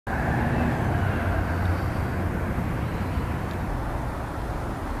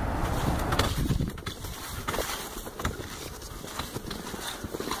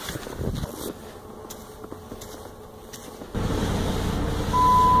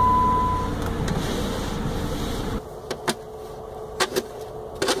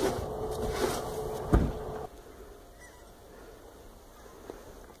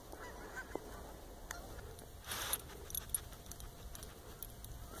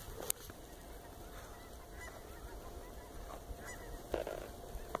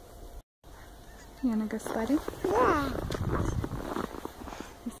You wanna go sledding? Yeah.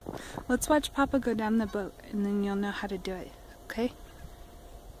 Let's watch Papa go down the boat and then you'll know how to do it, okay?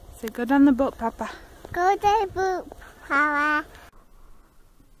 So go down the boat, Papa. Go to the boat, Papa.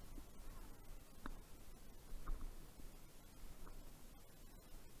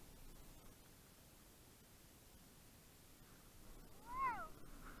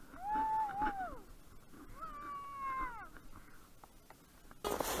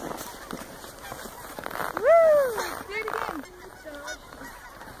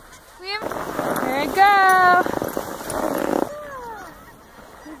 There you go.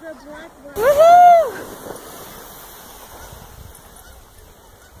 Woohoo!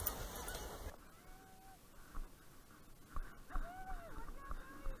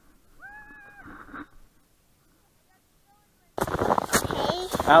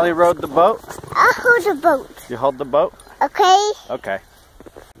 Okay. Allie rode the boat. I'll hold the boat. You hold the boat? Okay. Okay.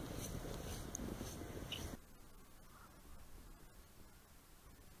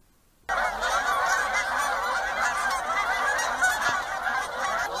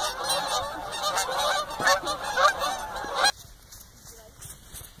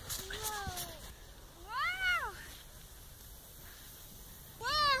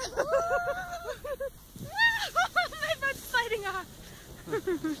 My boat's sliding off.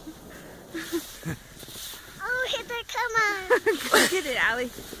 Oh, hit the camera. Go get it,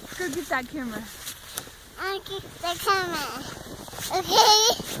 Allie. Go get that camera. I'll get the camera. Okay.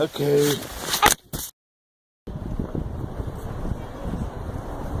 Okay.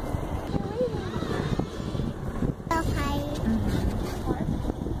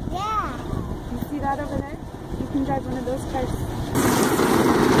 Yeah. You see that over there? You can drive one of those cars.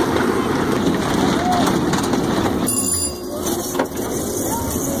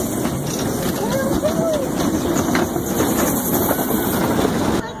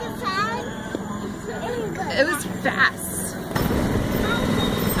 It was fast.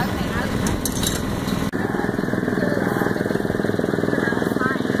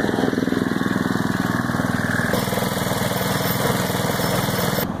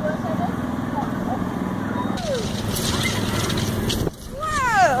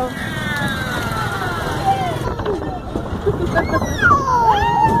 Whoa!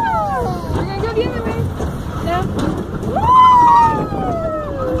 We're gonna go the other way. No?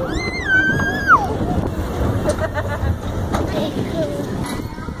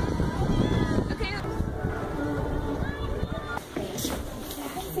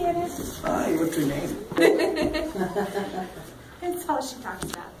 Hi, what's your name? That's all she talks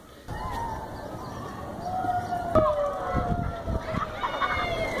about.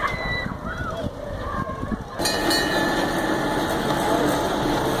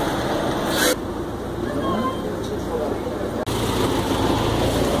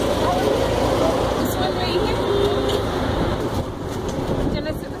 This one right here. Do you want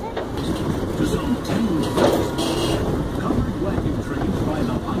to sit with her? To some 10,000 covered wagon trains by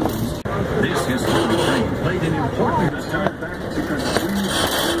the hundreds. This historic train played an important part back to the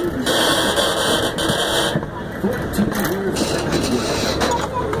 14 years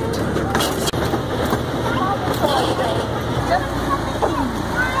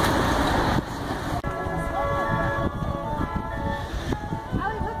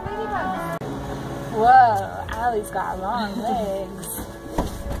Whoa, Allie's got long legs.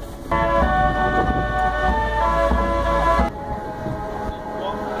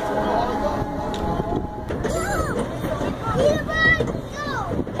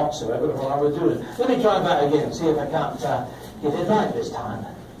 Whatsoever what I was doing. Let me try that again, see if I can't get it right this time.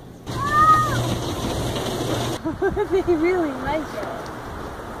 They really like it.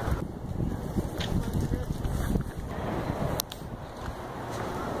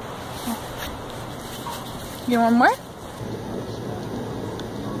 You want more? It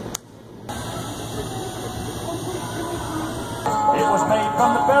was made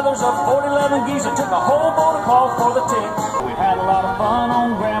from the feathers of 40-11 geese. It took a whole boat to call for the tick. We had a lot of fun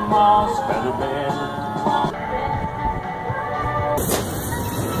on Grandma's feather bed.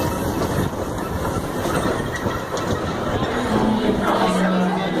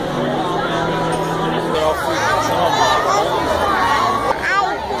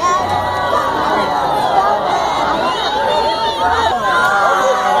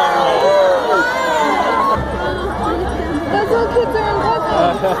 Those little kids are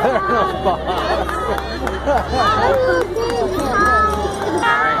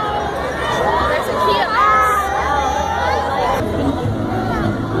There's a kiosk.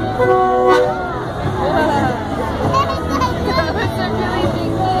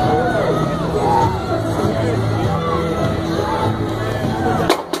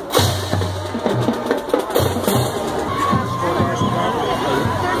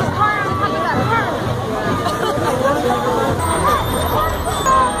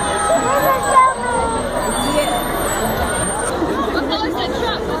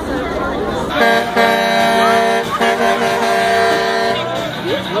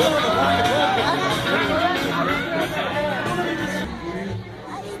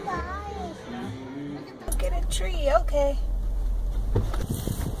 tree, okay.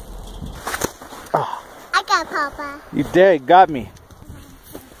 Oh, I got Papa. you did, got me.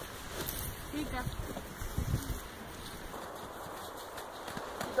 Here you go.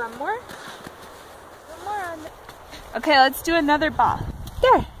 You got more? One more on it. Okay, let's do another ball.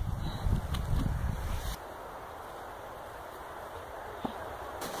 There.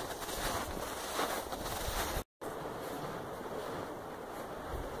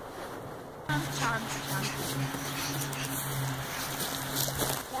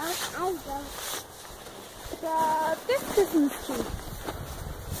 This Christmas tree.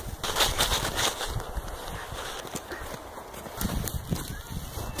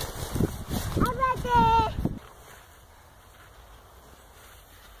 I'm ready.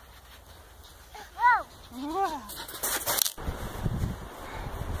 Wow.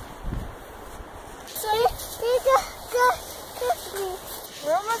 So, go.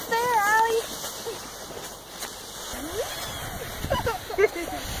 We're almost there, Allie.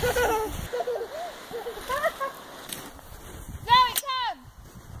 Now it comes.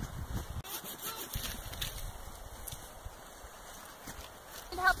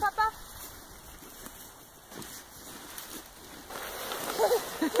 Can you help Papa?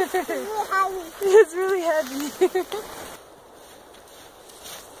 It's really heavy.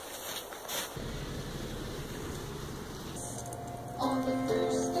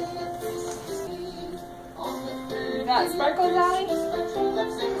 You got sparkles, Allie?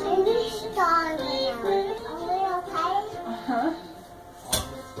 Maybe star now. Are we okay? Uh-huh.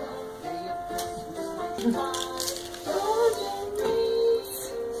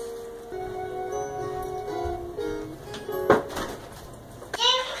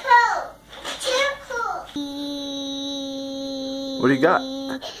 What do you got?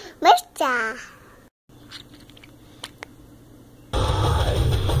 Mr.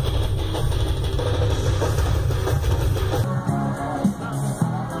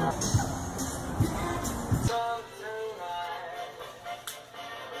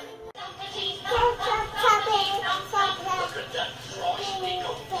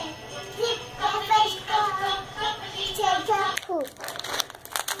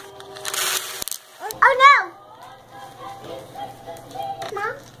 Oh no!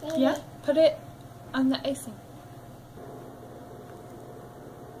 Mom? Yeah, put it on the icing.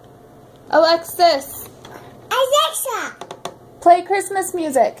 Alexis, Alexa! play Christmas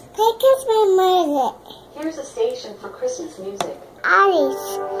music. Play Christmas music. Here's a station for Christmas music.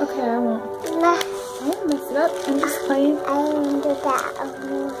 Alice. Okay, I won't. I won't mess it up. I'm just playing. I want to do that.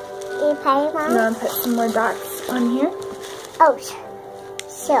 You play, Mom? You want to put some more dots on here? Oh,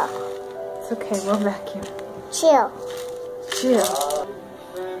 chill. It's okay, we'll vacuum. Chill. Chill.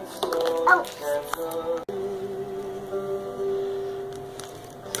 Oh.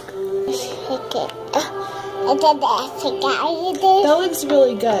 Shake it. I did that. You did. That looks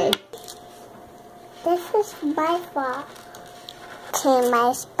really good. This is my fault. Clean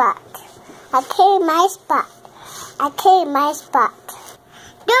my spot. I clean my spot. I clean my spot.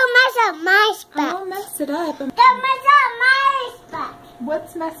 Don't mess up my I spot. won't mess it up. Don't mess up my spot.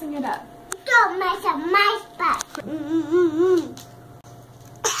 What's messing it up? Don't mess up my spot.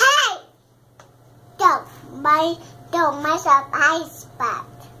 Hey! Don't mess up my spot.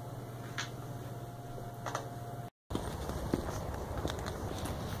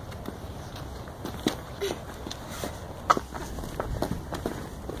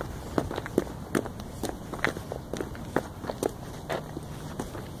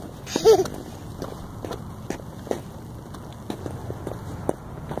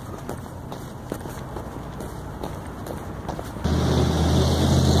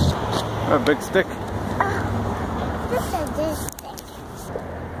 A big stick. This is this thing.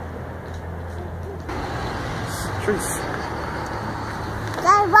 Trees.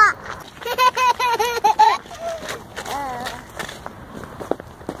 That rock.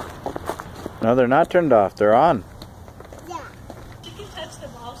 No, they're not turned off. They're on. Yeah. You can touch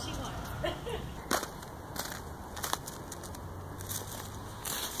them all she wants.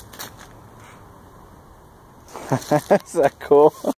 Is that cool?